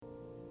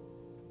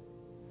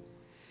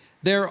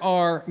There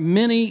are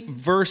many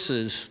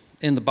verses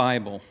in the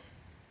Bible,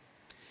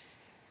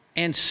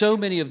 and so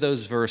many of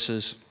those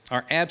verses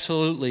are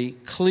absolutely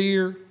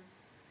clear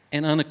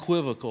and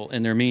unequivocal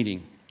in their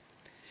meaning.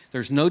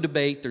 There's no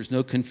debate, there's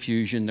no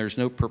confusion, there's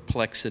no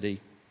perplexity.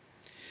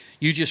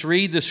 You just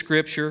read the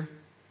scripture,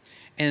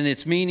 and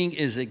its meaning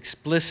is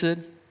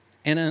explicit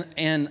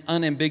and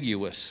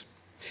unambiguous.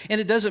 And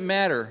it doesn't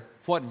matter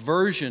what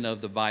version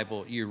of the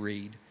Bible you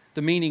read,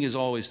 the meaning is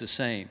always the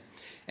same.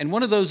 And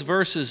one of those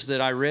verses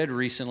that I read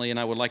recently and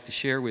I would like to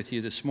share with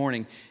you this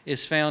morning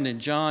is found in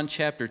John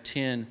chapter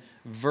 10,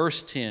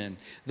 verse 10.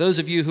 Those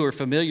of you who are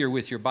familiar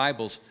with your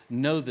Bibles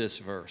know this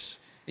verse,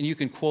 and you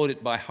can quote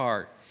it by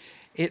heart.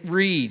 It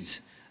reads,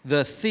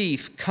 "The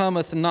thief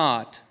cometh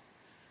not,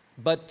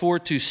 but for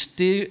to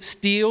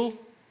steal,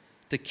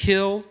 to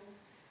kill,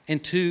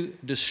 and to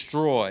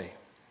destroy."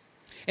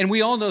 And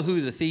we all know who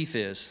the thief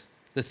is.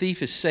 The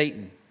thief is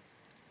Satan.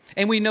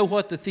 And we know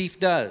what the thief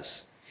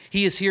does.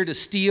 He is here to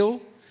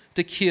steal,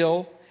 to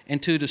kill,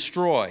 and to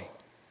destroy.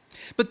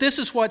 But this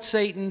is what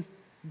Satan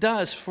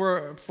does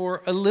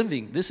for a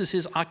living. This is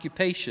his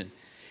occupation.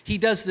 He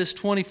does this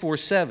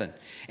 24/7.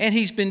 And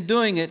he's been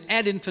doing it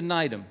ad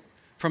infinitum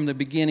from the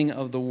beginning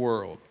of the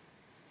world.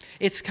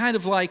 It's kind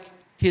of like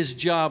his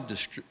job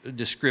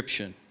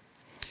description.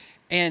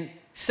 And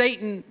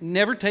Satan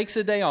never takes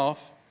a day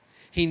off.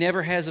 He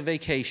never has a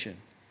vacation.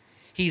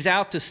 He's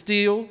out to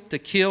steal, to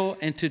kill,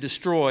 and to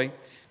destroy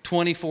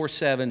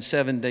 24/7,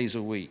 7 days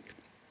a week.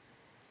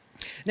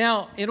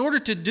 Now, in order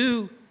to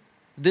do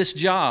this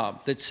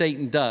job that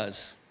Satan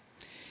does,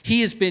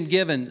 he has been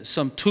given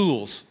some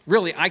tools.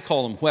 Really, I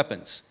call them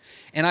weapons.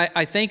 And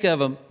I think of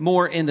them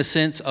more in the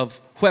sense of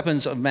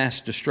weapons of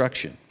mass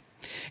destruction.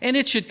 And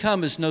it should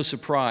come as no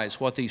surprise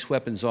what these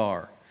weapons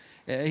are.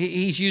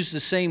 He's used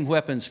the same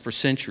weapons for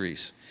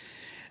centuries.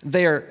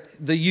 They're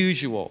the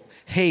usual: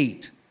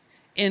 hate,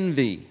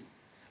 envy,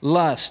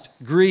 lust,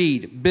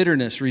 greed,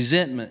 bitterness,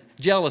 resentment,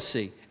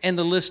 jealousy, and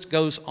the list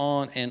goes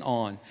on and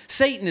on.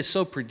 Satan is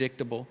so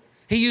predictable.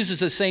 He uses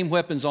the same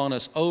weapons on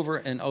us over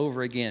and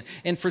over again.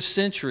 And for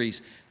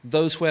centuries,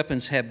 those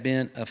weapons have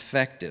been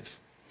effective.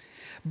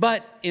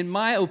 But in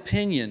my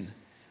opinion,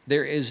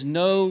 there is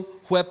no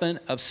weapon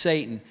of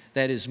Satan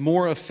that is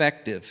more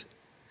effective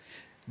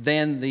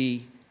than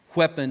the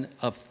weapon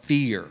of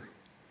fear.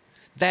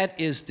 That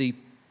is the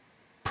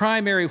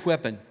primary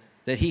weapon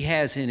that he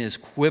has in his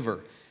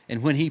quiver.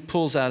 And when he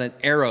pulls out an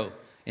arrow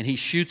and he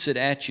shoots it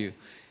at you,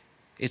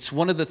 it's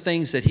one of the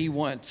things that he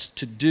wants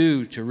to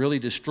do to really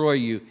destroy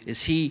you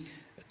is he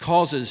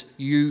causes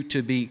you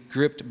to be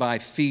gripped by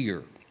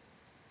fear.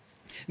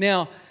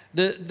 Now,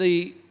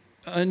 the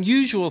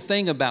unusual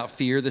thing about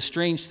fear, the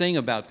strange thing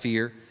about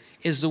fear,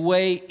 is the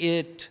way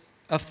it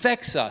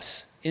affects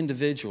us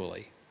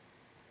individually,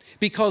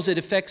 because it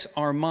affects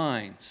our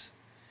minds.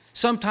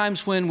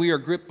 Sometimes when we are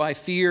gripped by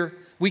fear,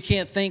 we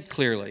can't think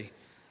clearly.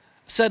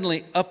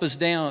 Suddenly, up is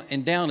down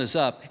and down is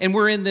up, and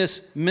we're in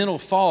this mental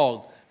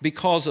fog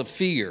because of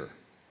fear.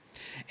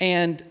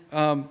 And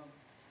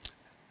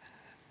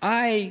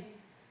I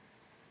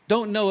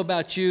don't know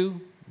about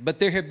you, but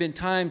there have been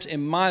times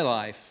in my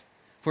life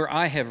where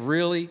I have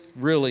really,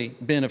 really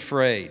been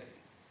afraid.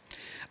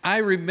 I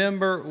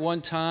remember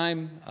one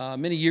time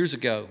many years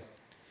ago,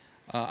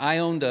 I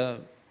owned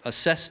a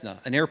Cessna,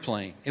 an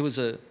airplane. It was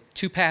a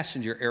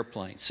 2-passenger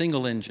airplane,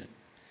 single engine.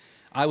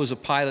 I was a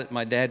pilot,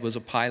 my dad was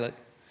a pilot.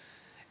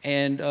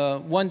 And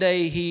one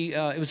day,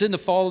 it was in the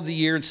fall of the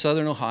year in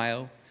southern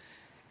Ohio,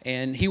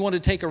 and he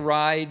wanted to take a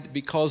ride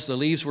because the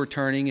leaves were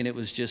turning, and it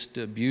was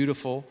just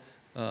beautiful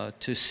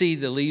to see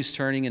the leaves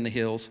turning in the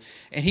hills.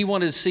 And he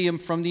wanted to see them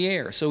from the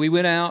air. So we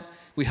went out,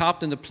 we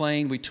hopped in the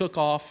plane, we took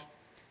off.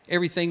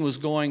 Everything was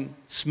going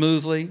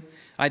smoothly.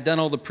 I'd done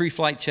all the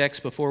pre-flight checks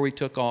before we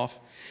took off.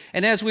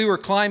 And as we were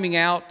climbing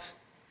out,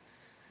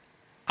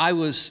 I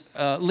was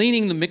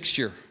leaning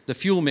the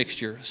fuel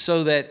mixture,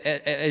 so that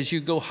as you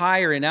go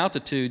higher in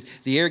altitude,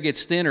 the air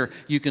gets thinner,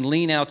 you can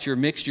lean out your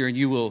mixture and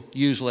you will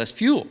use less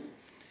fuel.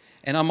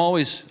 And I'm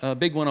always a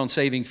big one on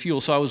saving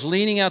fuel. So I was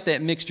leaning out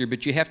that mixture,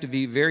 but you have to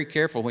be very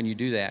careful when you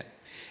do that.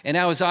 And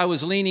as I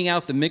was leaning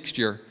out the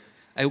mixture,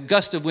 a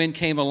gust of wind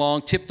came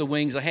along, tipped the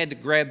wings. I had to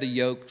grab the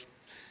yoke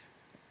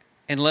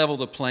and level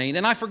the plane.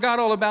 And I forgot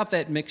all about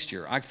that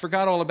mixture. I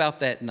forgot all about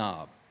that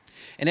knob.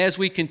 And as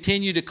we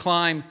continued to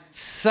climb,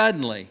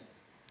 suddenly,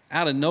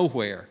 out of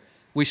nowhere,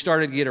 we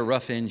started to get a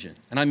rough engine.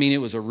 And I mean, it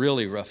was a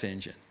really rough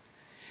engine.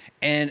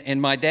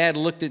 And my dad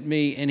looked at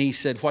me and he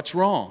said, "What's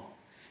wrong?"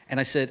 And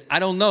I said, "I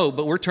don't know,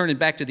 but we're turning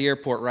back to the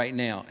airport right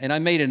now." And I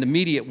made an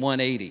immediate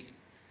 180.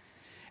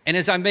 And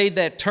as I made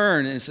that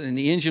turn and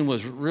the engine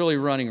was really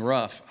running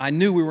rough, I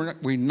knew we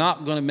were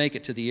not going to make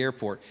it to the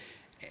airport.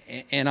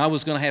 And I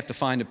was going to have to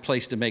find a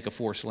place to make a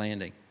forced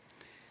landing.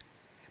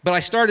 But I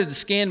started to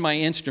scan my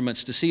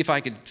instruments to see if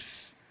I could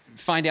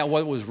find out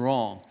what was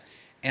wrong.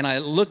 And I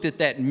looked at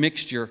that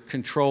mixture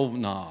control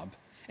knob,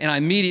 and I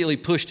immediately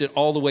pushed it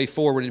all the way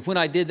forward. And when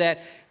I did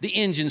that, the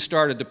engine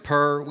started to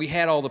purr. We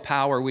had all the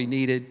power we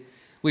needed.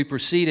 We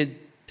proceeded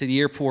to the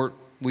airport.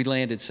 We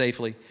landed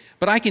safely.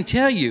 But I can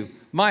tell you,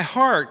 My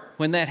heart,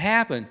 when that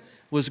happened,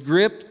 was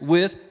gripped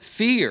with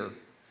fear.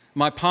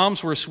 My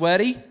palms were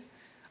sweaty.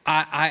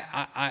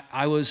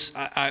 It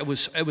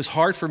was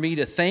hard for me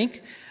to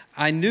think.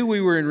 I knew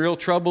we were in real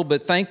trouble,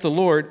 but thank the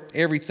Lord,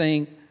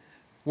 everything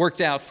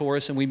worked out for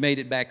us and we made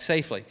it back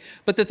safely.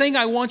 But the thing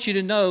I want you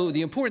to know,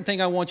 the important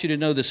thing I want you to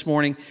know this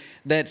morning,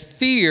 that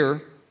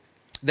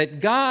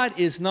God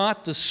is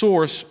not the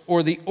source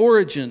or the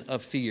origin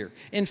of fear.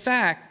 In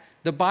fact,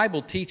 the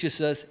Bible teaches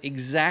us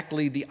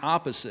exactly the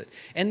opposite.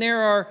 And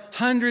there are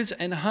hundreds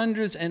and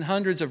hundreds and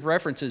hundreds of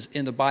references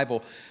in the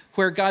Bible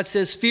where God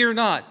says, fear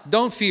not,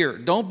 don't fear,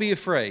 don't be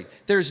afraid.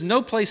 There's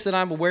no place that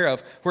I'm aware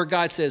of where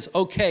God says,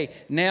 okay,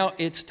 now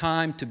it's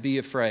time to be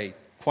afraid.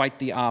 Quite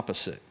the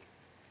opposite.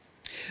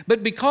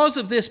 But because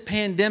of this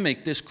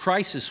pandemic, this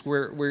crisis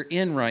we're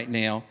in right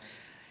now,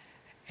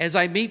 as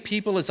I meet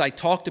people, as I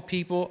talk to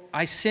people,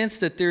 I sense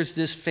that there's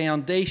this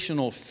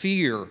foundational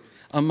fear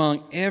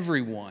among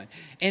everyone.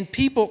 And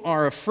people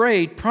are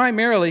afraid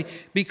primarily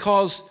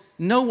because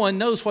no one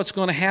knows what's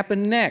going to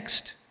happen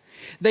next.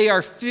 They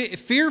are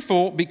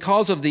fearful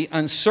because of the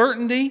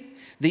uncertainty,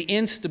 the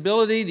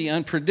instability, the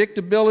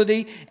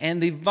unpredictability,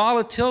 and the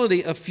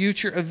volatility of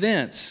future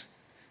events.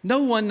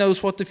 No one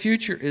knows what the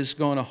future is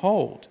going to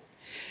hold.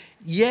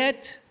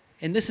 Yet,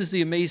 and this is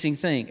the amazing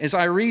thing, as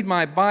I read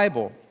my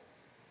Bible,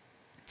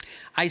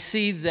 I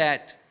see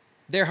that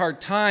there are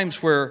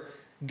times where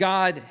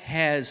God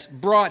has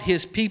brought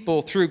his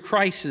people through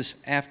crisis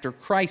after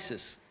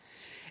crisis.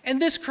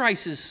 And this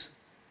crisis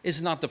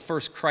is not the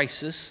first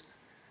crisis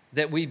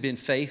that we've been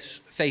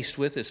faced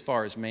with as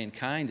far as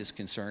mankind is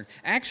concerned.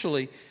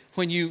 Actually,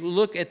 when you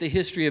look at the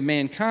history of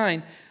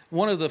mankind,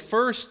 one of the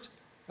first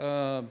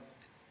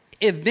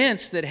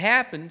events that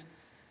happened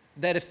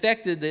that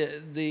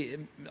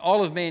affected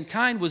all of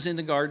mankind was in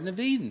the Garden of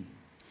Eden.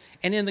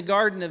 And in the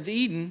Garden of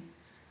Eden,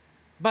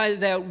 by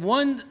that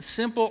one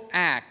simple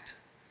act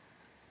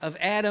of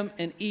Adam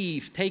and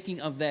Eve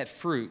taking of that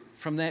fruit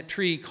from that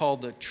tree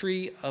called the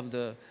tree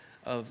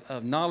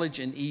of knowledge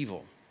and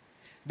evil,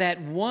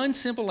 that one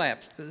simple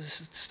act,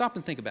 stop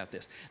and think about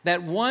this,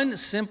 that one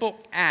simple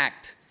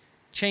act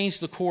changed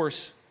the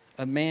course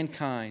of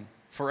mankind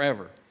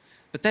forever.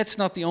 But that's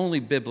not the only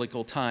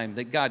biblical time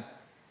that God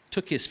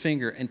took his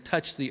finger and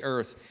touched the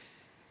earth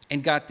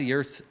and got the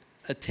earth's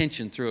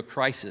attention through a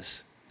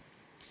crisis.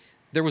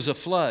 There was a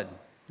flood.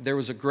 There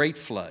was a great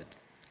flood,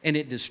 and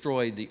it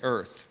destroyed the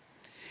earth.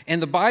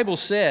 And the Bible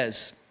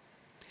says,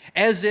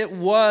 as it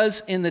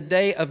was in the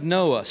day of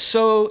Noah,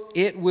 so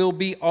it will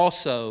be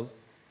also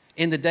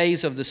in the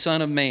days of the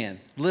Son of Man.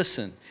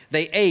 Listen,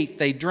 they ate,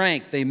 they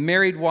drank, they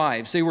married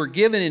wives. They were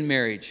given in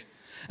marriage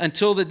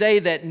until the day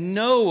that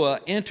Noah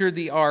entered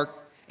the ark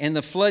and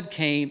the flood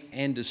came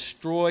and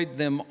destroyed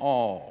them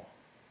all.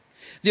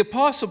 The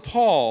Apostle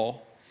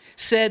Paul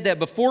said that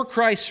before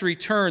Christ's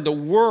return, the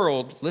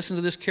world, listen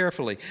to this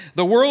carefully,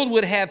 the world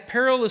would have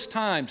perilous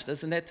times.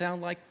 Doesn't that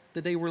sound like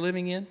the day we're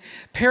living in?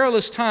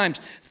 Perilous times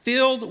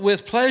filled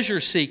with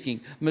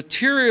pleasure-seeking,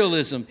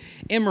 materialism,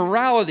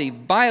 immorality,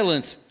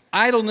 violence,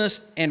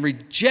 idleness, and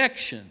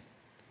rejection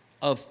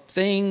of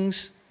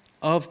things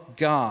of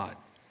God.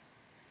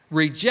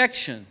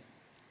 Rejection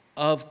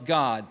of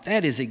God.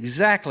 That is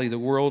exactly the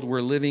world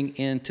we're living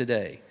in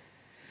today.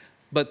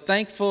 But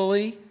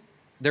thankfully,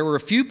 there were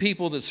a few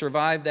people that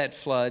survived that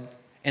flood,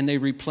 and they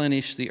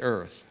replenished the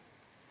earth.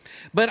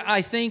 But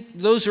I think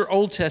those are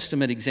Old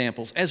Testament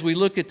examples. As we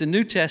look at the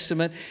New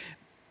Testament,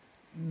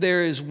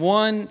 there is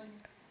one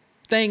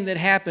thing that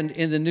happened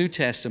in the New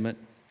Testament,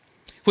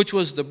 which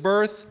was the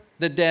birth,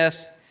 the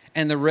death,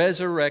 and the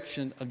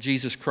resurrection of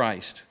Jesus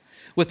Christ.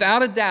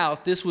 Without a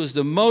doubt, this was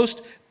the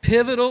most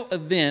pivotal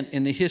event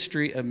in the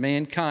history of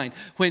mankind.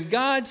 When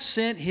God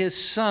sent his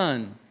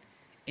Son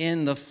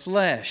in the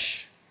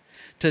flesh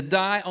to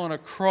die on a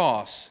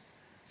cross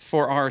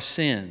for our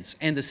sins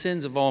and the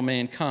sins of all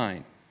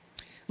mankind.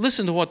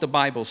 Listen to what the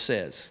Bible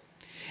says.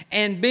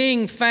 And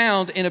being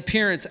found in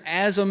appearance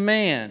as a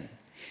man,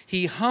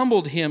 he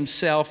humbled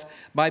himself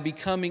by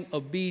becoming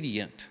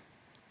obedient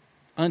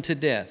unto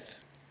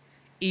death,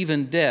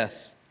 even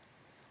death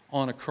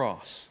on a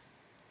cross.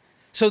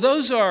 So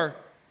those are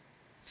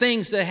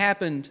things that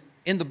happened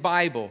in the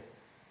Bible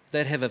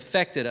that have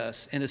affected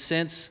us. In a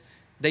sense,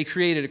 they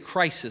created a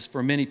crisis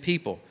for many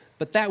people.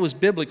 But that was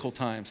biblical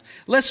times.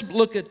 Let's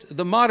look at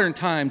the modern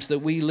times that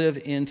we live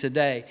in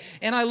today.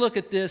 And I look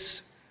at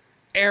this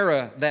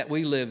era that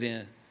we live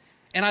in.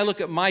 And I look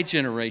at my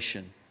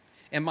generation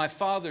and my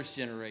father's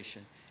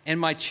generation and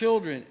my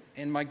children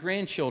and my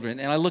grandchildren.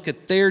 And I look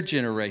at their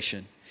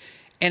generation.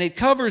 And it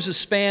covers a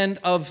span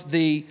of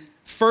the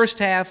first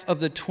half of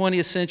the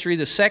 20th century,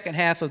 the second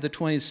half of the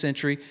 20th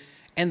century,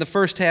 and the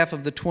first half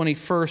of the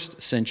 21st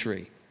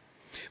century.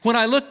 When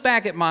I look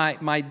back at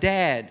my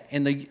dad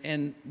and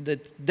the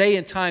day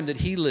and time that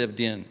he lived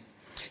in,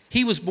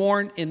 he was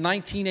born in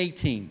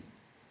 1918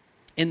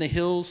 in the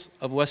hills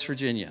of West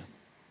Virginia.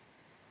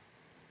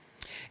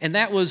 And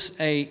that was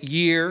a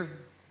year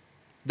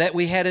that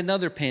we had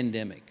another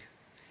pandemic.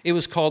 It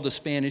was called the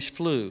Spanish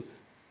flu.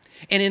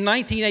 And in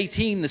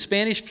 1918, the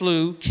Spanish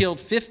flu killed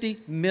 50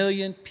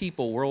 million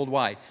people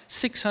worldwide,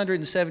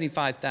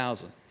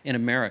 675,000 in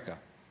America.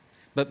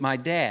 But my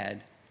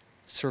dad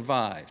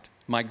survived.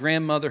 My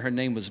grandmother, her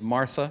name was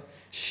Martha.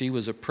 She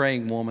was a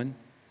praying woman.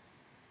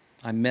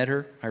 I met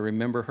her. I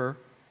remember her.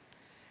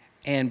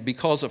 And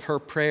because of her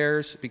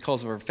prayers,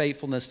 because of her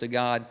faithfulness to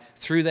God,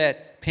 through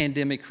that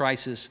pandemic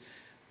crisis,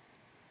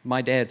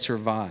 my dad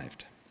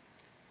survived.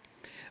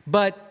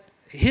 But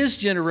his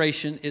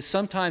generation is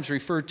sometimes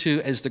referred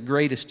to as the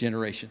greatest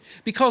generation.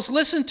 Because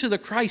listen to the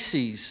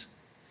crises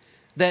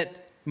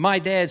that my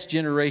dad's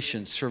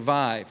generation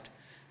survived.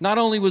 Not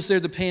only was there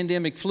the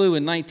pandemic flu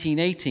in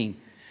 1918,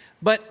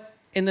 but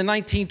in the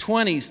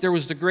 1920s, there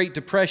was the Great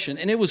Depression,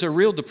 and it was a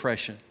real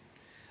depression.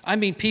 I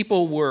mean,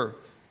 people were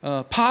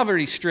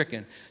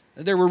poverty-stricken.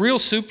 There were real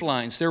soup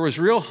lines. There was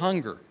real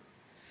hunger.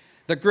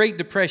 The Great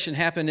Depression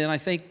happened in, I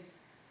think,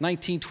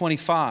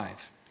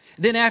 1925.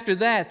 Then after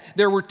that,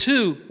 there were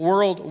 2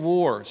 world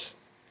wars.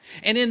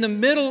 And in the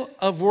middle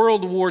of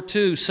World War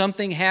II,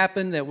 something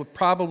happened that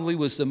probably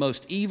was the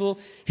most evil,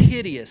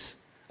 hideous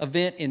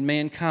event in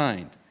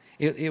mankind.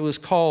 It was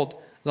called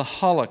the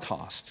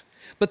Holocaust.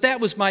 But that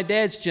was my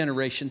dad's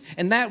generation,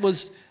 and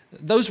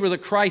those were the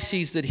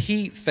crises that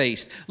he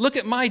faced. Look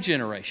at my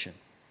generation.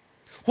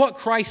 What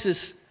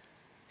crisis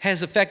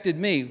has affected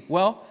me?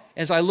 Well,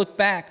 as I look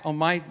back on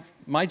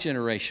my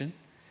generation,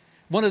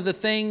 one of the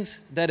things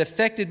that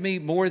affected me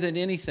more than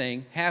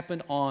anything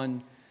happened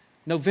on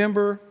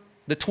November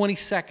the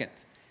 22nd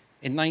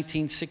in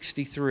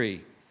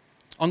 1963.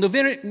 On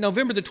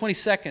November the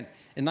 22nd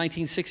in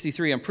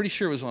 1963, I'm pretty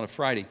sure it was on a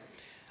Friday,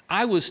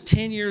 I was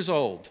 10 years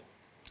old.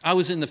 I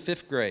was in the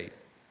 5th grade.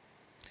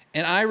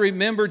 And I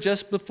remember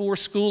just before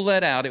school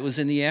let out, it was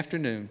in the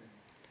afternoon,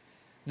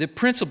 the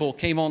principal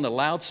came on the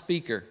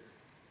loudspeaker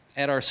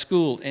at our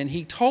school, and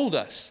he told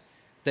us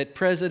that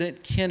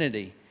President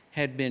Kennedy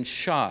had been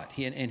shot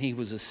and he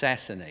was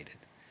assassinated.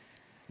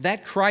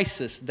 That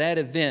crisis, that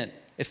event,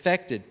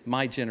 affected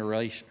my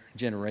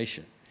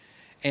generation.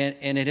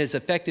 And it has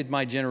affected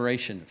my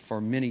generation for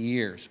many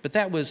years. But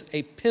that was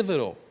a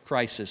pivotal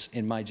crisis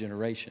in my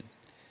generation.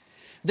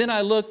 Then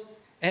I look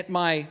at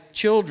my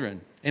children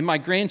and my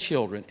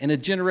grandchildren and a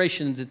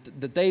generation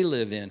that they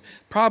live in.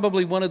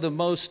 Probably one of the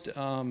most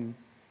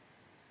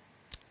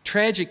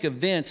tragic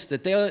events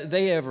that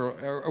they ever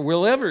or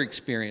will ever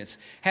experience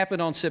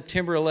happened on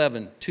September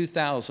 11,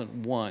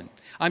 2001.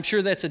 I'm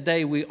sure that's a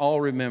day we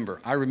all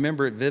remember. I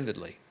remember it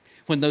vividly,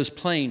 when those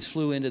planes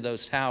flew into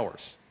those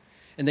towers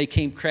and they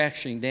came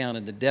crashing down,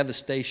 and the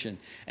devastation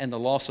and the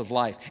loss of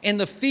life and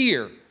the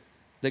fear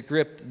that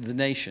gripped the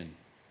nation.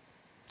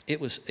 It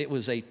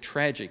was a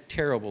tragic,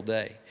 terrible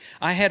day.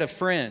 I have a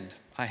friend.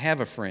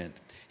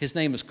 His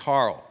name is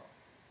Carl.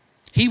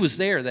 He was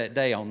there that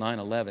day on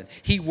 9/11.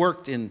 He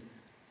worked in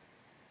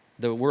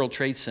the World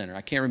Trade Center.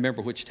 I can't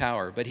remember which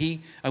tower, but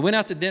I went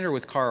out to dinner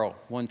with Carl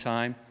one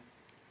time,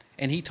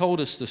 and he told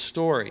us the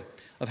story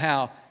of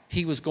how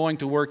he was going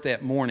to work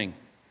that morning.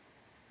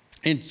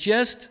 And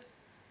just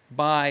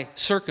by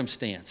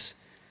circumstance,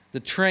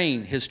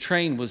 his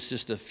train was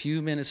just a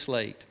few minutes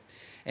late.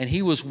 And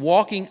he was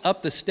walking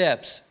up the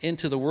steps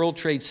into the World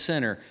Trade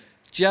Center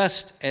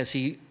just as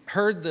he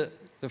heard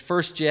the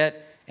first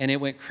jet, and it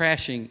went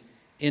crashing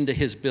into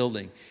his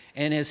building.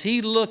 And as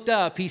he looked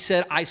up, he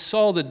said, I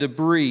saw the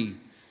debris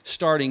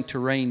starting to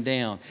rain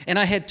down. And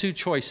I had 2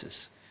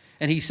 choices.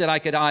 And he said I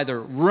could either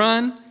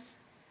run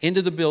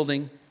into the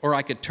building or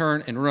I could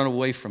turn and run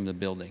away from the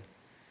building.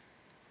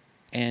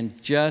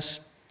 And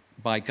just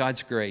by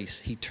God's grace,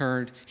 he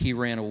turned, he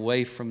ran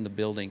away from the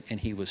building,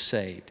 and he was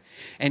saved.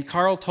 And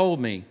Carl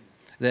told me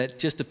that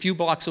just a few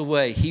blocks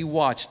away, he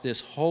watched this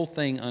whole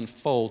thing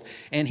unfold,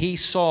 and he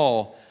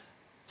saw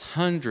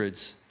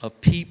hundreds of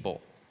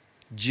people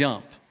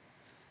jump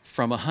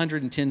from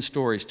 110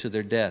 stories to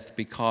their death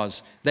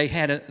because they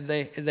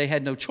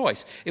had no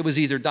choice. It was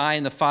either die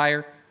in the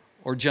fire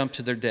or jump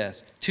to their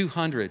death.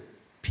 200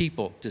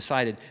 people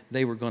decided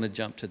they were going to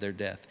jump to their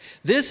death.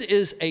 This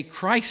is a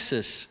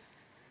crisis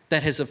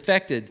that has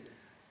affected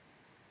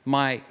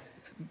my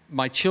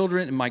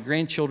children and my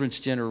grandchildren's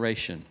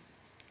generation.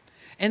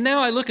 And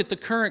now I look at the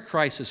current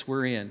crisis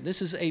we're in.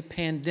 This is a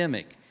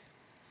pandemic,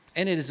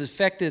 and it has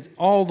affected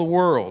all the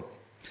world.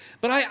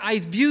 But I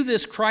view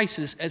this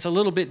crisis as a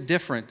little bit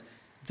different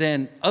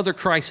than other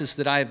crises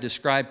that I have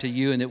described to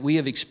you and that we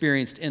have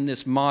experienced in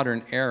this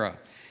modern era.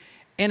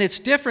 And it's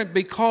different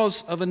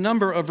because of a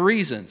number of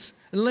reasons.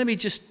 And let me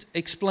just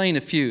explain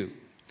a few.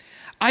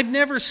 I've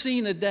never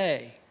seen a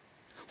day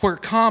where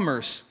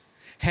commerce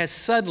has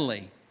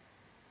suddenly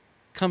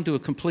come to a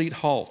complete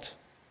halt.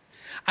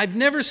 I've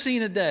never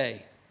seen a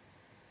day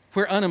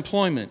where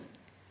unemployment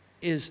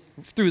is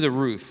through the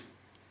roof.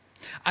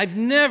 I've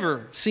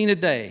never seen a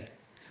day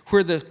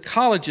where the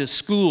colleges,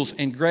 schools,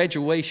 and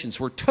graduations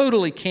were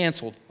totally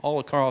canceled all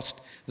across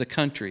the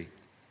country.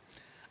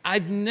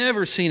 I've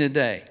never seen a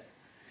day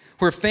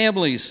where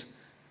families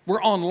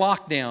were on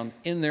lockdown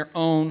in their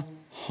own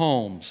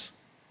homes.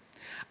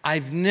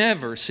 I've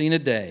never seen a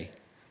day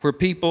where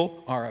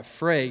people are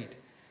afraid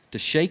to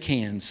shake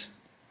hands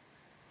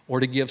or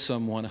to give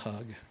someone a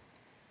hug.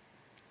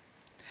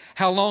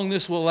 How long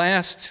this will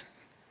last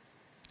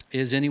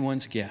is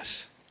anyone's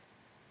guess.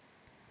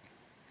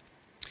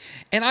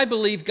 And I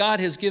believe God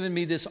has given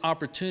me this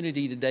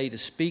opportunity today to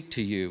speak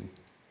to you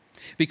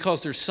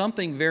because there's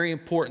something very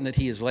important that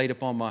He has laid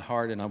upon my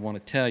heart and I want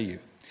to tell you.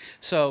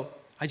 So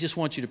I just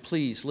want you to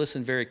please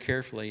listen very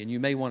carefully, and you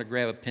may want to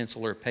grab a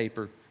pencil or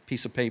a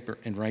piece of paper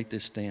and write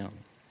this down.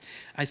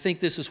 I think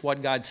this is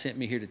what God sent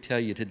me here to tell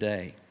you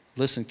today.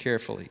 Listen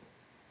carefully.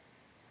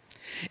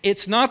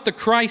 It's not the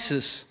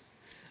crisis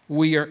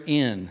we are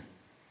in,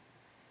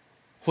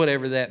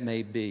 whatever that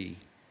may be,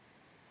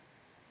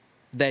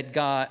 that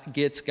God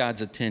gets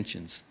God's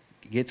attention.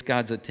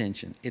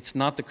 It's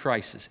not the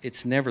crisis.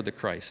 It's never the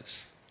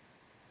crisis.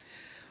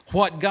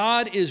 What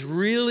God is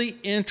really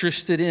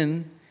interested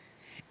in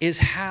is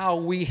how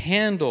we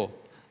handle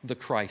the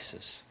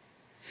crisis.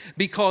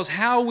 Because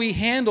how we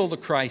handle the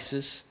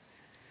crisis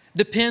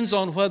depends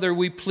on whether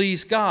we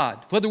please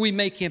God, whether we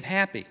make Him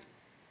happy.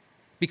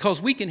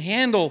 Because we can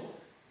handle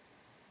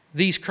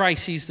these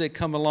crises that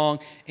come along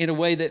in a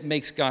way that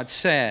makes God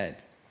sad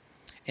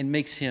and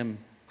makes Him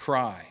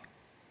cry.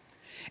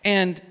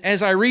 And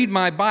as I read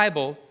my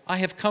Bible, I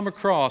have come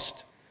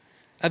across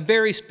a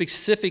very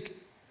specific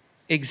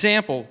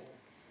example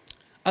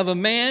of a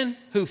man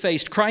who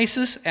faced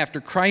crisis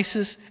after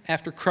crisis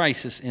after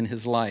crisis in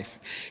his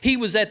life. He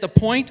was at the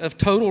point of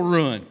total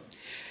ruin,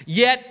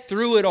 yet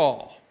through it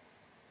all,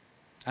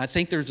 I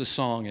think there's a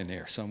song in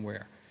there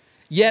somewhere,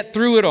 yet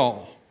through it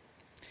all,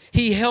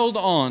 he held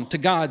on to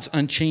God's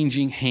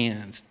unchanging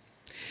hands.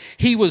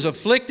 He was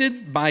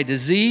afflicted by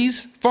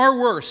disease far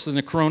worse than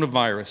the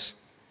coronavirus.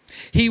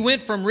 He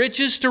went from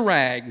riches to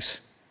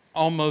rags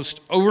almost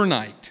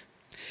overnight.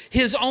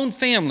 His own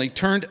family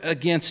turned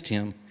against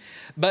him,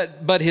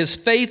 but his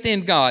faith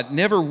in God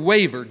never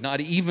wavered, not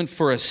even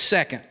for a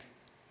second.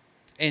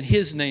 And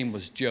his name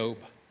was Job.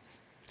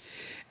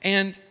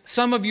 And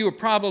some of you are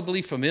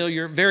probably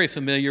very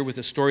familiar with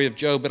the story of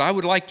Job, but I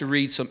would like to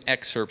read some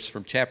excerpts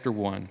from chapter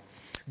 1.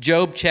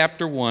 Job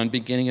chapter 1,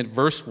 beginning at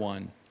verse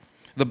 1.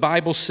 The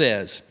Bible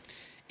says,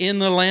 "In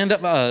the land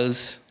of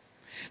Uz,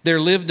 there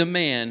lived a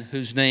man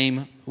whose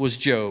name was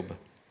Job.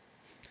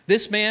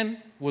 This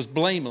man was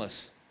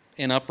blameless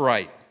and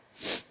upright.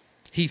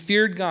 He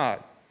feared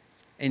God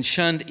and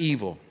shunned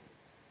evil.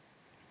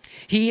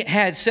 He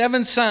had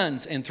 7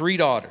 sons and 3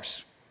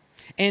 daughters,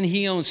 and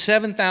he owned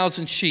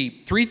 7,000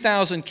 sheep,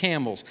 3,000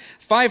 camels,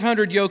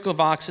 500 yoke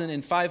of oxen,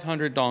 and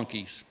 500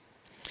 donkeys.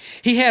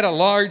 He had a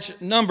large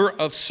number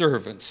of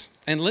servants."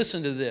 And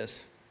listen to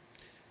this.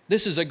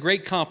 This is a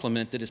great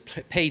compliment that is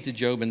paid to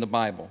Job in the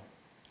Bible.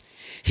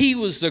 "He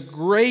was the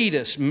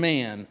greatest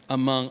man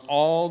among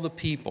all the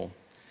people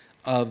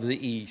of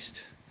the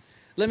East."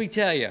 Let me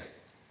tell you,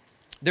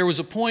 there was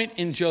a point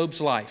in Job's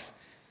life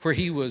where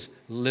he was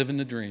living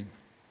the dream.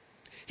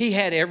 He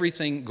had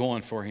everything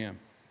going for him.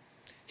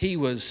 He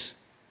was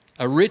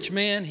a rich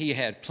man. He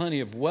had plenty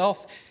of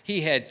wealth.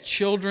 He had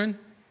children.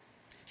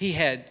 He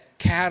had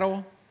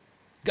cattle.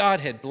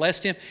 God had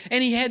blessed him.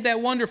 And he had that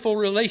wonderful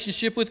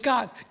relationship with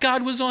God.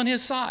 God was on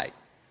his side.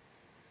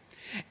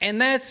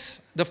 And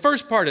that's the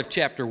first part of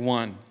chapter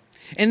 1.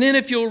 And then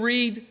if you'll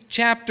read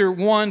chapter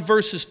 1,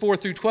 verses 4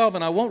 through 12,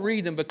 and I won't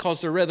read them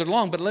because they're rather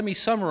long, but let me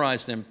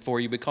summarize them for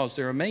you because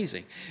they're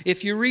amazing.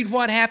 If you read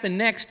what happened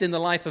next in the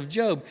life of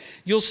Job,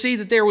 you'll see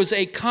that there was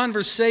a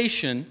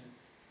conversation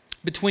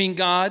between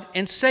God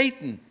and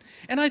Satan.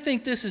 And I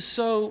think this is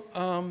so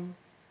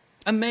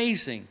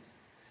amazing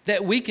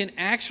that we can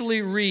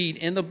actually read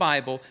in the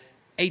Bible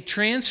a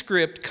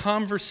transcript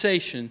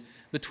conversation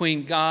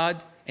between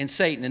God and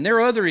Satan. And there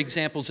are other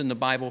examples in the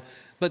Bible,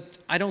 but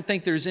I don't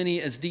think there's any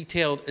as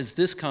detailed as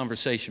this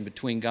conversation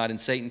between God and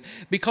Satan,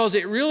 because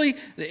it really,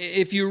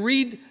 if you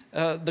read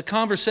the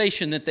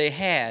conversation that they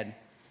had,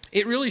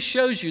 it really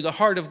shows you the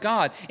heart of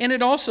God, and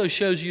it also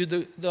shows you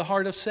the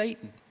heart of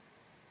Satan.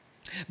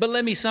 But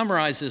let me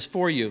summarize this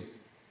for you.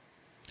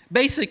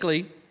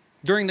 Basically,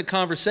 during the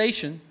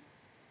conversation,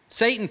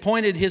 Satan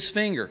pointed his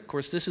finger. Of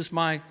course, this is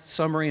my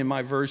summary and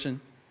my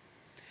version.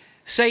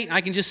 Satan,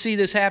 I can just see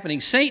this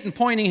happening. Satan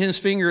pointing his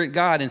finger at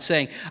God and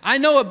saying, "I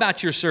know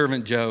about your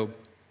servant Job.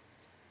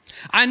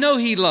 I know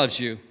he loves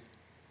you.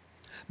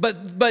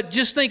 But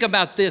just think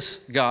about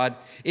this, God.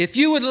 If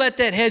you would let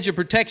that hedge of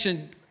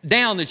protection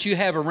down that you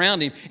have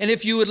around him, and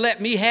if you would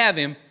let me have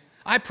him,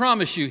 I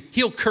promise you,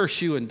 he'll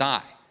curse you and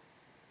die."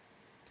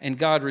 And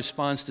God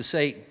responds to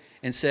Satan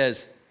and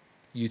says,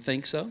 "You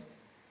think so?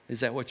 Is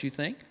that what you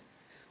think?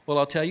 Well,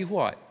 I'll tell you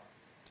what.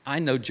 I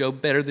know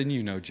Job better than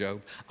you know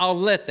Job. I'll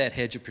let that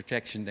hedge of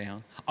protection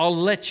down. I'll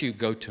let you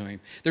go to him.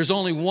 There's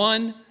only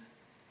one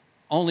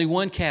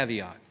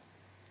caveat.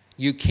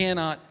 You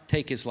cannot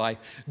take his life.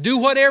 Do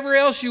whatever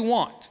else you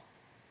want,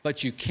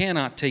 but you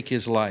cannot take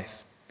his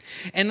life."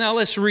 And now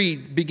let's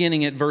read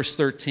beginning at verse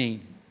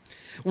 13.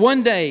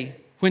 "One day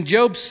when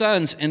Job's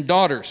sons and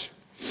daughters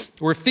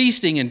were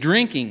feasting and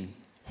drinking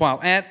while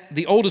at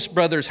the oldest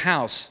brother's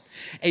house,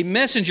 a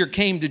messenger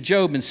came to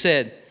Job and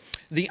said,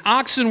 'The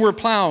oxen were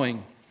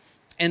plowing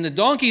and the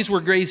donkeys were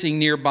grazing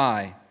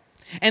nearby,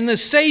 And the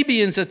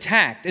Sabians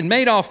attacked and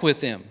made off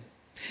with them.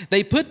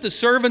 They put the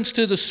servants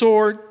to the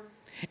sword,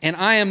 and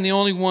I am the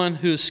only one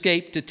who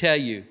escaped to tell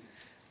you.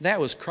 That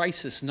was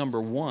crisis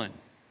number 1.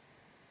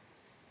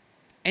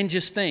 And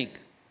just think,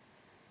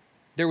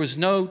 there was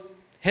no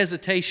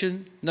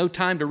hesitation, no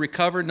time to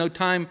recover, no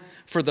time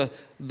for the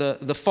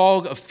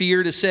fog of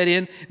fear to set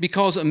in,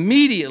 because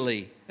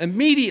immediately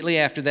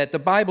after that, the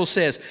Bible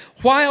says,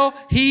 while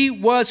he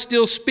was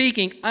still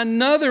speaking,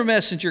 another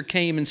messenger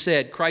came and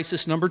said,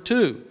 crisis number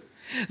 2,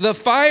 the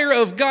fire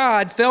of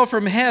God fell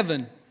from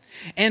heaven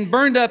and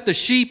burned up the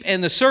sheep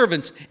and the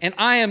servants, and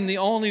I am the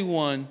only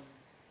one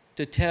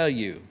to tell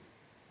you.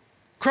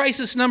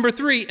 Crisis number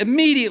 3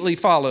 immediately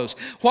follows.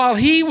 While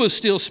he was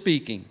still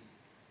speaking,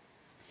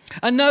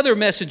 another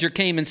messenger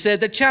came and said,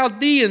 the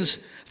Chaldeans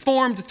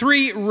formed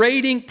 3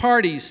 raiding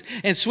parties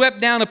and swept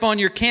down upon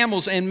your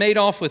camels and made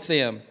off with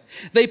them.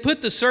 They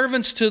put the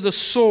servants to the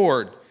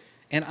sword,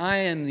 and I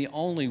am the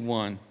only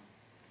one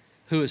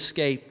who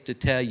escaped to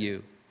tell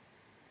you.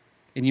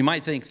 And you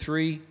might think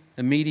 3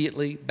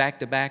 immediately, back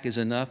to back, is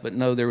enough, but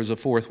no, there was a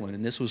 4th one,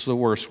 and this was the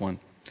worst one.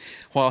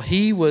 While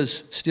he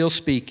was still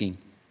speaking,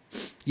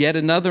 yet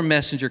another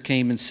messenger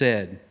came and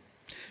said,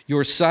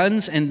 your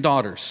sons and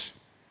daughters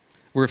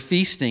were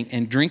feasting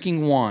and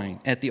drinking wine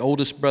at the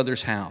oldest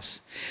brother's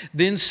house.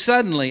 Then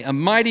suddenly a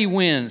mighty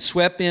wind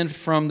swept in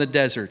from the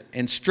desert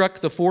and struck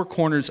the 4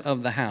 corners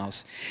of the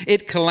house.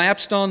 It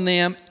collapsed on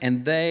them,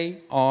 and they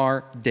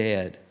are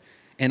dead.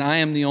 And I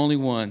am the only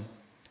one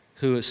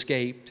who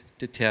escaped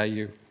to tell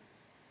you.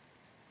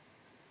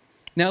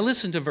 Now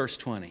listen to verse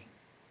 20.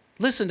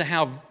 Listen to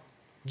how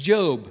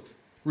Job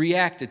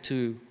reacted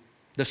to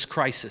this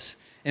crisis.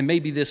 And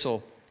maybe this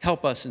will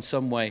help us in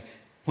some way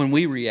when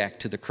we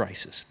react to the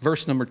crisis.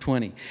 Verse number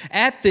 20.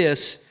 At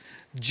this,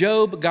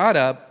 Job got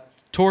up,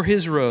 tore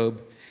his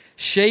robe,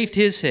 shaved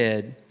his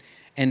head,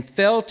 and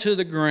fell to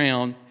the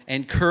ground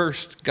and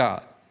cursed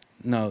God.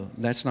 No,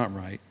 that's not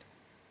right.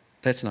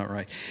 That's not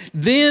right.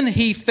 Then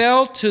he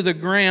fell to the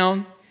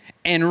ground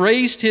and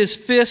raised his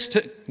fist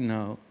to...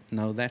 No,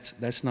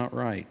 that's not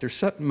right.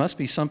 There must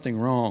be something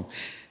wrong.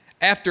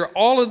 After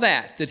all of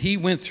that he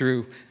went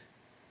through,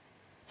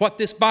 what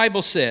this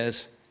Bible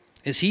says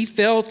is he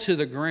fell to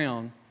the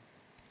ground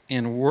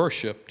and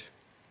worshiped.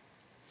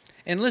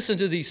 And listen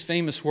to these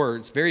famous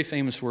words, very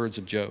famous words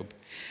of Job.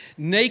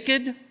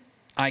 Naked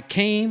I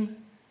came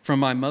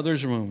from my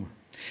mother's womb,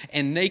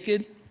 and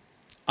naked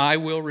I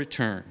will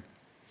return.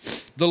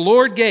 The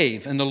Lord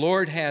gave, and the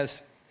Lord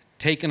has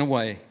taken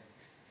away.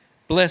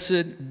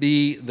 Blessed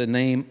be the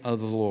name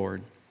of the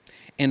Lord.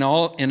 And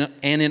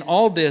in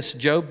all this,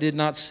 Job did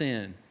not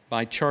sin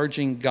by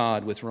charging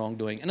God with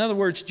wrongdoing. In other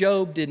words,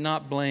 Job did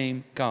not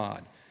blame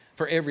God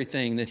for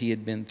everything that he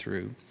had been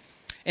through.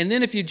 And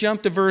then if you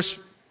jump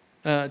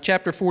to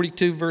chapter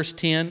 42, verse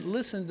 10,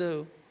 listen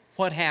to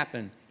what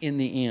happened in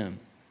the end.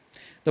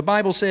 The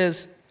Bible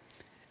says,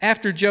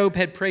 after Job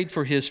had prayed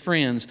for his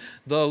friends,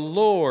 the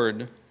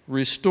Lord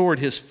restored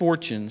his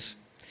fortunes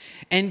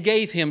and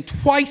gave him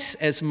twice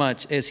as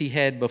much as he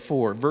had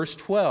before. Verse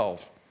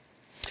 12,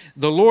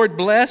 the Lord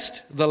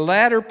blessed the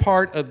latter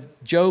part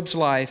of Job's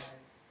life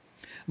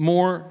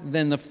more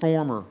than the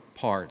former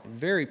part.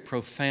 Very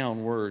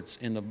profound words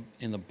in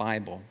the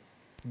Bible.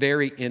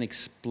 Very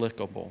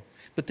inexplicable.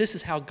 But this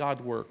is how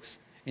God works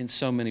in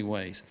so many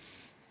ways.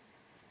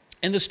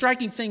 And the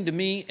striking thing to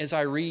me as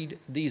I read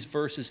these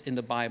verses in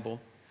the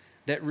Bible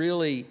that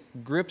really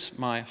grips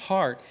my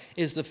heart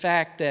is the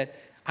fact that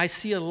I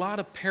see a lot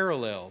of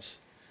parallels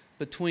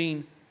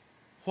between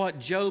what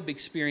Job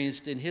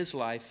experienced in his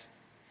life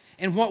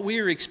and what we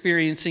are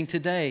experiencing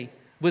today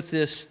with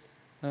this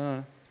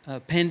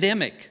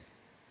pandemic.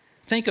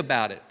 Think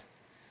about it.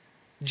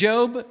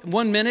 Job,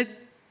 1 minute,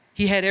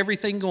 he had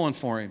everything going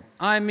for him.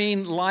 I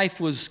mean,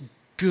 life was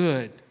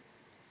good.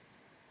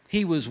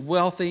 He was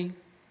wealthy.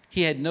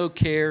 He had no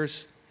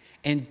cares.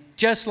 And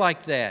just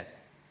like that,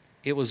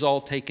 it was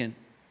all taken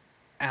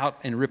out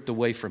and ripped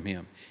away from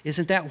him.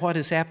 Isn't that what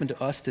has happened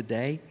to us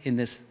today in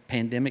this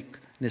pandemic,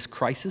 this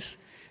crisis?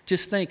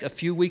 Just think, a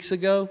few weeks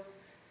ago,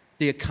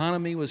 the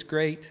economy was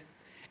great.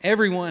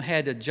 Everyone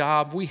had a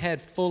job. We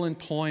had full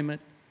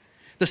employment.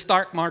 The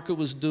stock market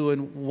was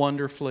doing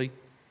wonderfully.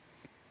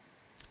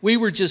 We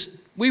were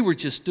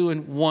just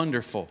doing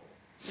wonderful.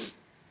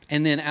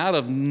 And then out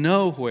of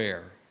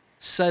nowhere,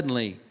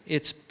 suddenly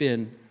it's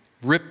been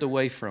ripped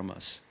away from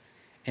us.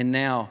 And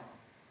now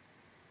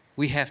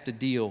we have to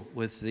deal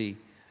with the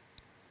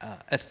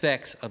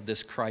effects of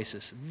this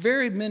crisis.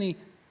 Very many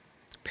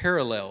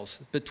parallels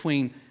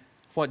between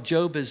what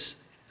Job has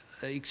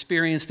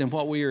experienced and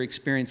what we are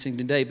experiencing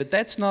today. But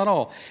that's not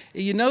all.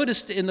 You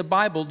noticed in the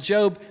Bible,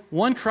 Job,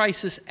 one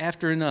crisis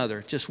after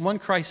another, just one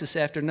crisis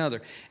after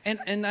another.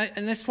 And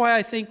that's why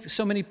I think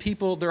so many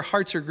people, their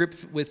hearts are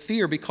gripped with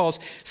fear, because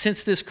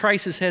since this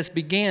crisis has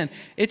began,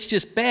 it's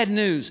just bad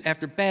news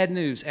after bad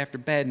news after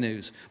bad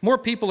news. More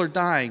people are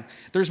dying.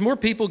 There's more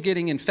people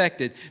getting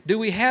infected. Do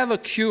we have a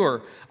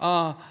cure?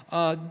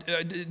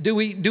 Do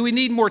we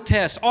need more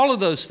tests? All of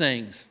those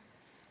things.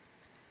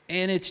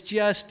 And it's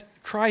just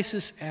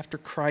Crisis after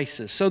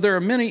crisis. So there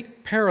are many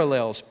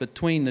parallels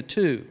between the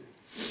two.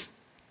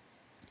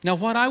 Now,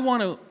 what I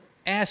want to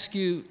ask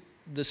you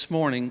this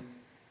morning,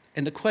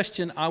 and the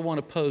question I want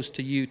to pose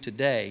to you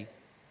today,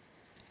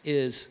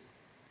 is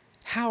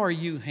how are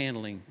you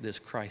handling this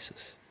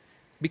crisis?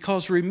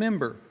 Because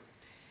remember,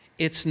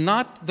 it's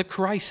not the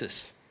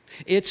crisis.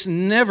 It's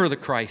never the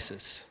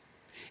crisis.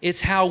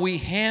 It's how we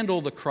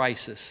handle the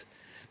crisis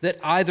that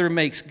either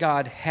makes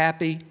God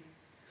happy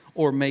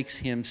or makes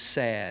him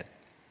sad.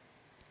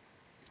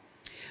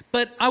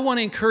 But I want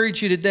to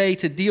encourage you today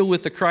to deal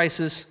with the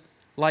crisis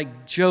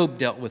like Job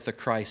dealt with the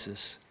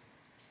crisis.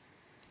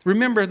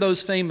 Remember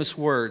those famous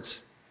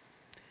words.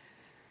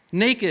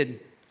 Naked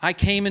I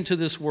came into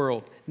this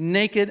world.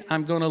 Naked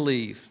I'm going to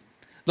leave.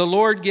 The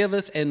Lord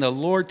giveth and the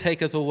Lord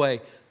taketh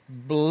away.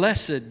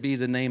 Blessed be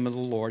the name of the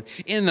Lord.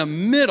 In the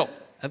middle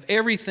of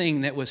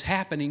everything that was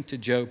happening to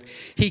Job,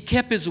 he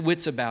kept his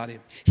wits about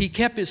him. He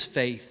kept his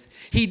faith.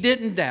 He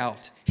didn't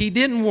doubt. He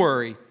didn't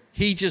worry.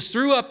 He just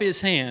threw up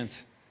his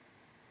hands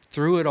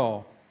through it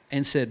all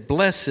and said,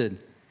 blessed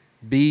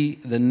be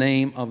the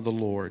name of the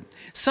Lord.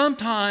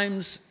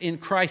 Sometimes in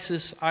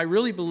crisis, I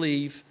really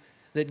believe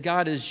that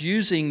God is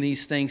using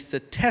these things to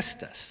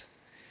test us.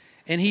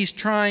 And he's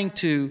trying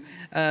to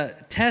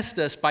test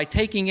us by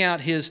taking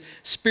out his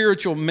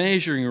spiritual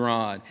measuring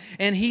rod.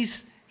 And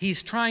he's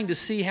trying to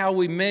see how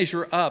we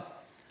measure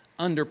up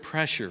under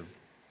pressure.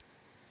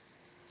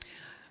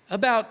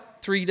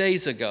 About 3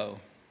 days ago,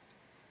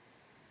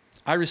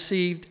 I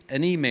received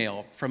an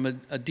email from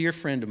a dear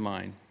friend of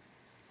mine.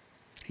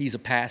 He's a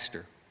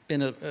pastor,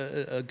 been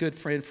a good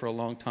friend for a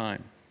long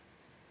time.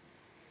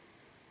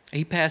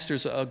 He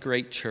pastors a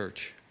great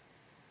church.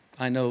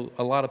 I know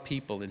a lot of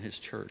people in his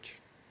church.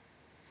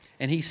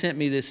 And he sent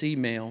me this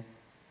email.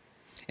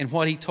 And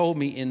what he told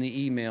me in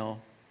the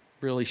email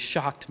really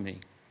shocked me.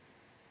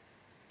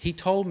 He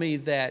told me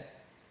that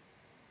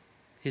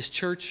his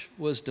church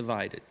was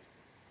divided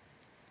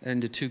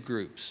into two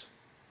groups.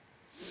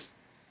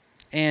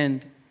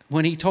 And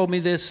when he told me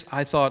this,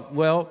 I thought,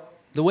 well,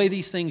 the way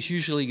these things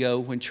usually go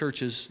when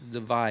churches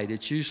divide,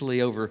 it's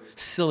usually over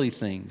silly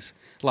things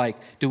like,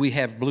 do we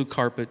have blue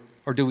carpet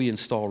or do we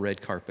install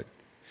red carpet?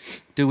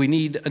 Do we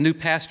need a new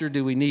pastor?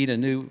 Do we need a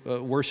new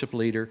worship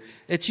leader?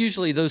 It's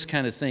usually those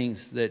kind of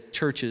things that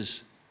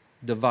churches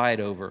divide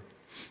over.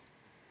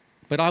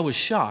 But I was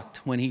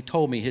shocked when he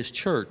told me his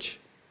church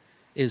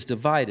is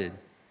divided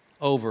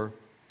over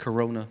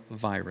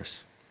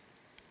coronavirus.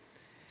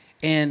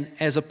 And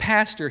as a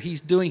pastor,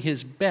 he's doing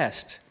his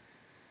best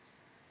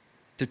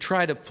to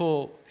try to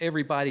pull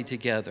everybody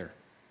together.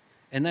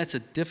 And that's a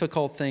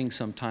difficult thing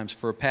sometimes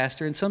for a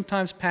pastor. And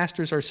sometimes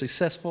pastors are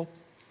successful,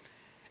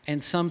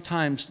 and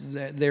sometimes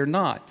they're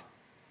not.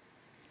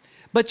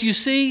 But you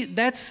see,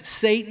 that's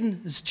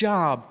Satan's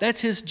job.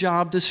 That's his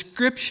job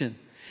description.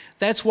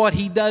 That's what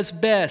he does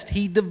best.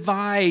 He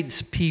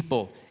divides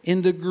people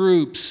into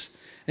groups,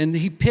 and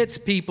he pits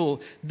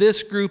people,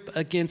 this group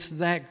against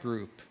that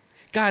group.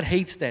 God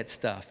hates that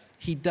stuff.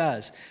 He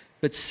does.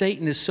 But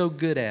Satan is so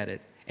good at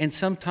it. And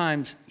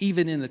sometimes,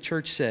 even in the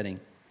church setting,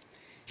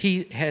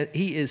 he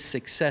is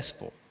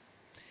successful.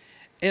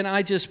 And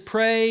I just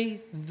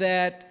pray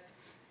that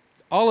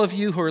all of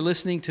you who are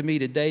listening to me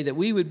today, that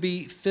we would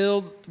be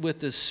filled with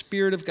the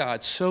Spirit of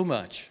God so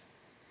much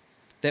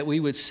that we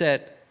would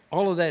set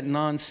all of that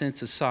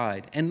nonsense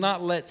aside and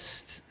not let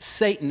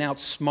Satan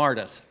outsmart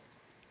us.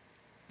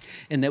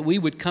 And that we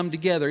would come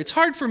together. It's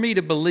hard for me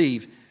to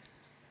believe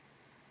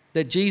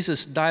that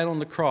Jesus died on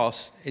the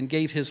cross and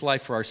gave his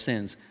life for our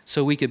sins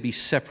so we could be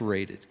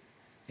separated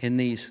in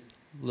these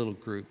little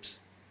groups.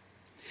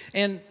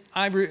 And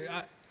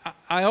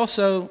I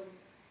also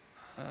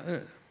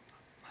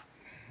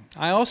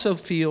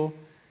feel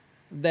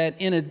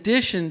that in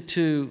addition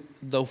to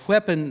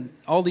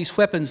all these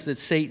weapons that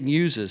Satan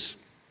uses,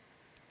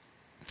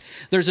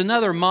 there's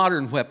another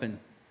modern weapon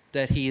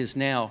that he has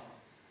now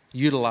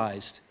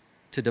utilized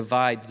to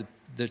divide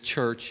the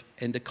church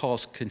and to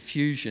cause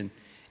confusion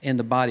in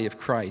the body of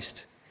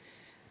Christ.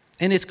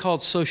 And it's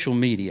called social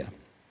media.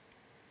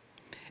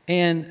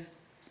 And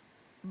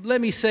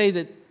let me say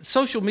that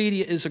social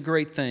media is a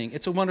great thing.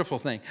 It's a wonderful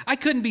thing. I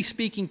couldn't be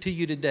speaking to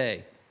you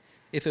today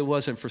if it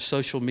wasn't for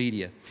social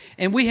media.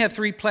 And we have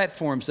 3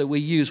 platforms that we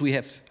use.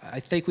 I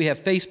think we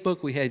have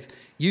Facebook, we have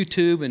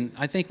YouTube, and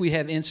I think we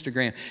have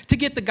Instagram to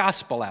get the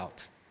gospel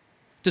out,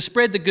 to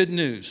spread the good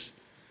news,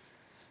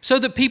 so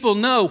that people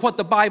know what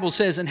the Bible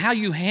says and how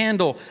you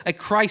handle a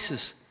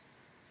crisis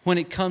when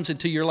it comes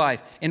into your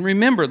life. And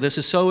remember, this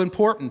is so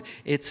important.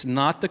 It's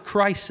not the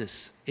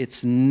crisis.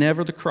 It's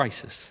never the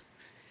crisis.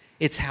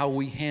 It's how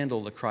we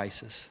handle the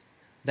crisis.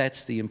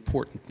 That's the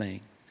important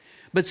thing.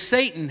 But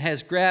Satan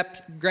has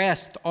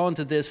grasped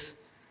onto this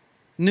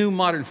new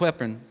modern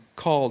weapon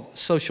called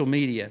social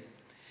media.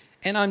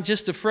 And I'm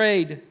just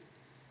afraid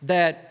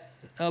that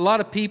a lot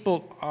of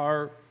people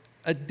are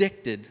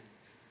addicted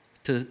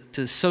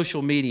to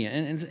social media.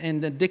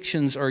 And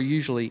addictions are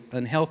usually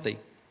unhealthy.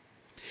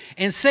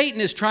 And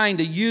Satan is trying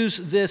to use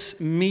this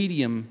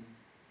medium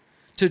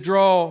to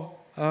draw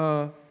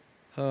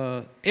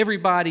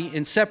everybody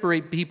and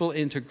separate people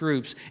into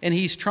groups, and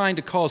he's trying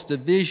to cause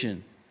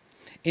division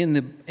in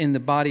the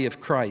body of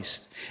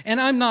Christ. And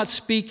I'm not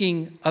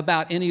speaking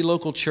about any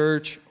local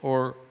church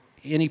or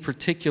any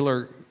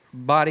particular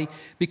body,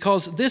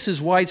 because this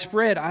is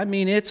widespread. I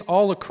mean, it's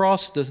all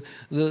across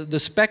the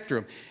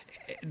spectrum.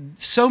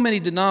 So many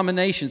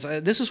denominations.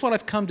 This is what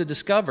I've come to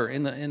discover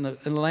in the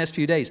last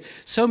few days.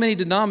 So many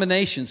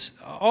denominations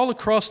all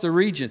across the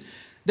region,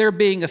 they're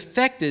being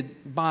affected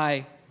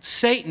by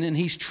Satan, and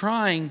he's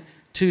trying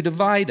to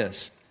divide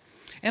us.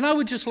 And I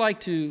would just like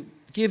to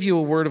give you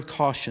a word of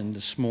caution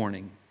this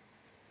morning,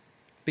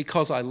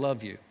 because I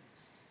love you.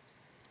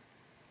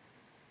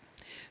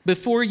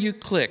 Before you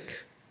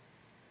click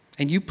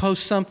and you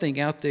post something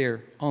out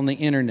there on the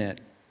internet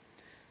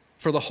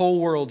for the whole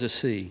world to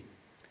see,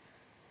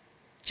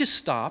 just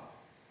stop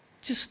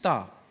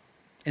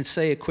and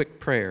say a quick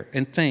prayer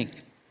and think,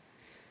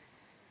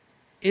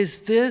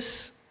 is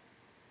this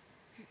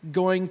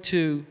going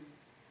to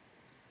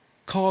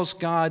cause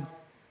God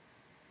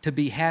to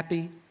be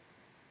happy,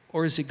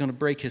 or is it going to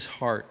break his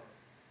heart?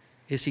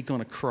 Is he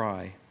going to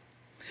cry?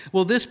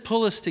 Will this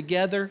pull us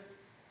together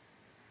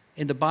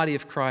in the body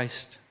of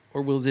Christ,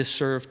 or will this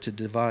serve to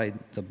divide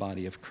the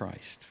body of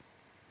Christ?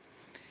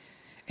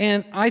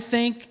 And I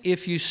think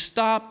if you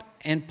stop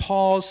and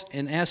pause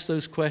and ask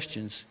those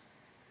questions,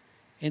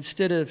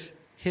 instead of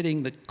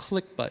hitting the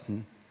click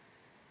button,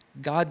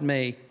 God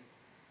may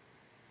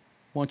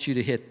want you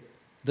to hit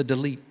the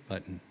delete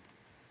button.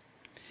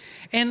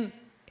 And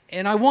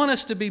I want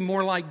us to be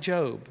more like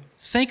Job.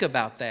 Think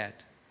about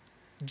that.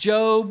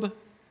 Job,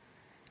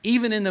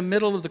 even in the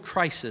middle of the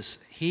crisis,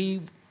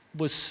 he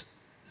was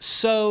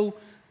so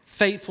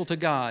faithful to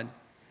God,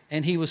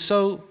 and he was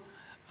so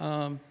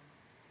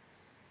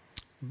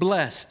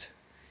blessed.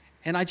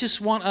 And I just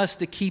want us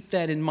to keep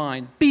that in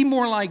mind. Be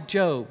more like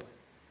Job.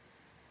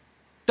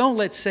 Don't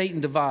let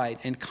Satan divide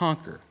and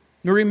conquer.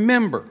 Now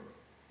remember,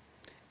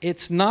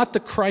 it's not the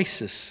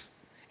crisis.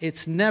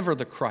 It's never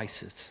the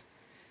crisis.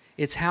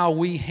 It's how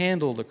we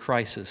handle the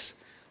crisis,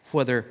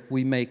 whether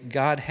we make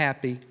God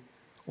happy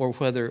or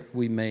whether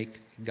we make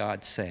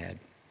God sad.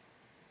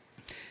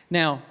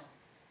 Now,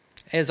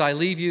 as I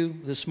leave you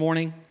this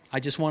morning, I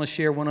just want to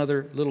share one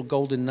other little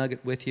golden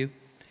nugget with you.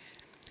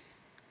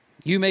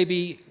 You may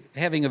be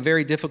having a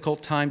very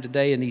difficult time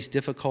today in these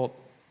difficult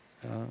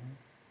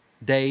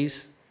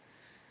days.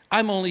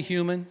 I'm only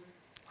human.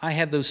 I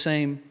have those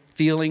same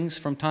feelings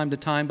from time to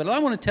time, but I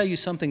want to tell you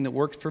something that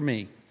worked for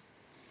me.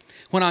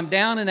 When I'm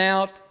down and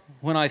out,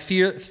 when I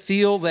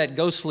feel that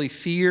ghostly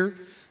fear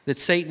that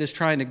Satan is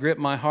trying to grip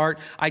my heart,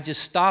 I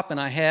just stop and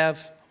I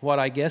have what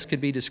I guess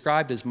could be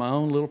described as my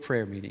own little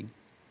prayer meeting.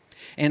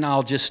 And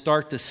I'll just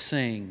start to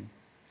sing,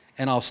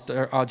 and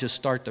I'll just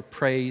start to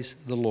praise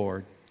the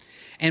Lord.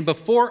 And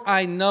before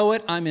I know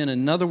it, I'm in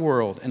another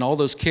world, and all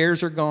those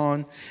cares are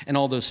gone, and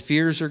all those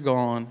fears are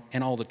gone,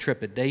 and all the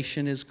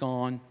trepidation is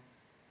gone.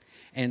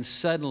 And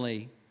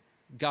suddenly,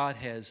 God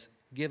has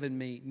given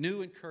me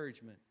new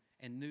encouragement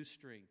and new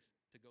strength.